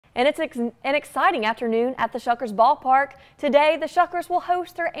And it's an exciting afternoon at the Shuckers ballpark. Today, the Shuckers will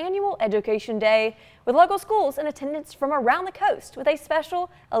host their annual Education Day with local schools in attendance from around the coast with a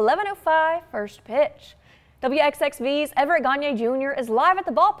special 11:05 first pitch. WXXV's Everett Gagne Jr. is live at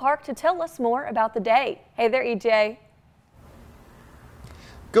the ballpark to tell us more about the day. Hey there, EJ.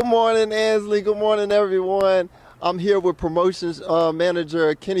 Good morning, Ansley. Good morning, everyone. I'm here with promotions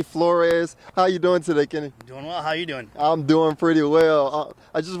manager Kenny Flores. How you doing today, Kenny? Doing well. How are you doing? I'm doing pretty well.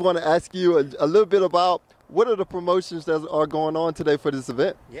 I just want to ask you a little bit about what are the promotions that are going on today for this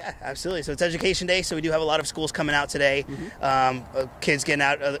event? Yeah, absolutely. So it's Education Day, so we do have a lot of schools coming out today. Kids getting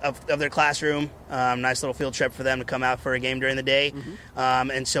out of their classroom. Nice little field trip for them to come out for a game during the day.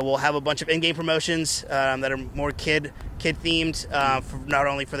 And so we'll have a bunch of in-game promotions that are more kid-themed, not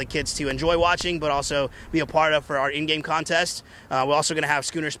only for the kids to enjoy watching, but also be a part of for our in-game contest. We're also going to have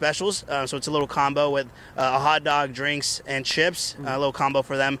schooner specials, so it's a little combo with a hot dog, drinks, and chips, a little combo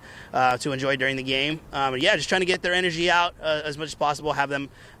for them to enjoy during the game. Yeah, just trying to get their energy out as much as possible, have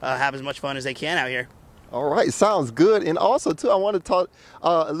them have as much fun as they can out here. All right, sounds good. And also, too, I want to talk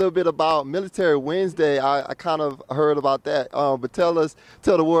a little bit about Military Wednesday. I kind of heard about that, but tell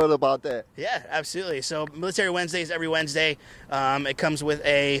the world about that. Yeah, absolutely. So Military Wednesday is every Wednesday. It comes with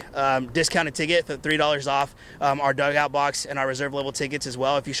a discounted ticket for $3 off our dugout box and our reserve level tickets as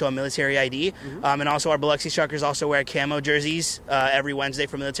well if you show a military ID. And also our Biloxi-Shuckers also wear camo jerseys every Wednesday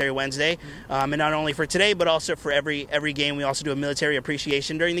for Military Wednesday. And not only for today, but also for every game. We also do a military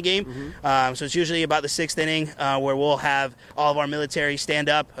appreciation during the game. So it's usually about the 6th inning where we'll have all of our military stand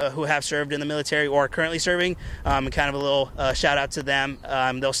up who have served in the military or are currently serving, and kind of a little shout out to them.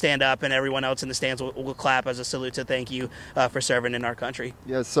 They'll stand up and everyone else in the stands will clap as a salute to thank you for serving in our country.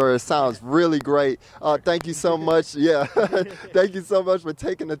 Yes, sir. It sounds really great. Thank you so much. Yeah, thank you so much for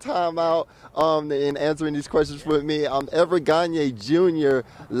taking the time out and answering these questions with me. I'm Everett Gagne Jr.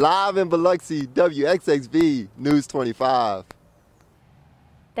 live in Biloxi, WXXV News 25.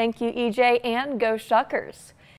 Thank you, EJ, and go Shuckers.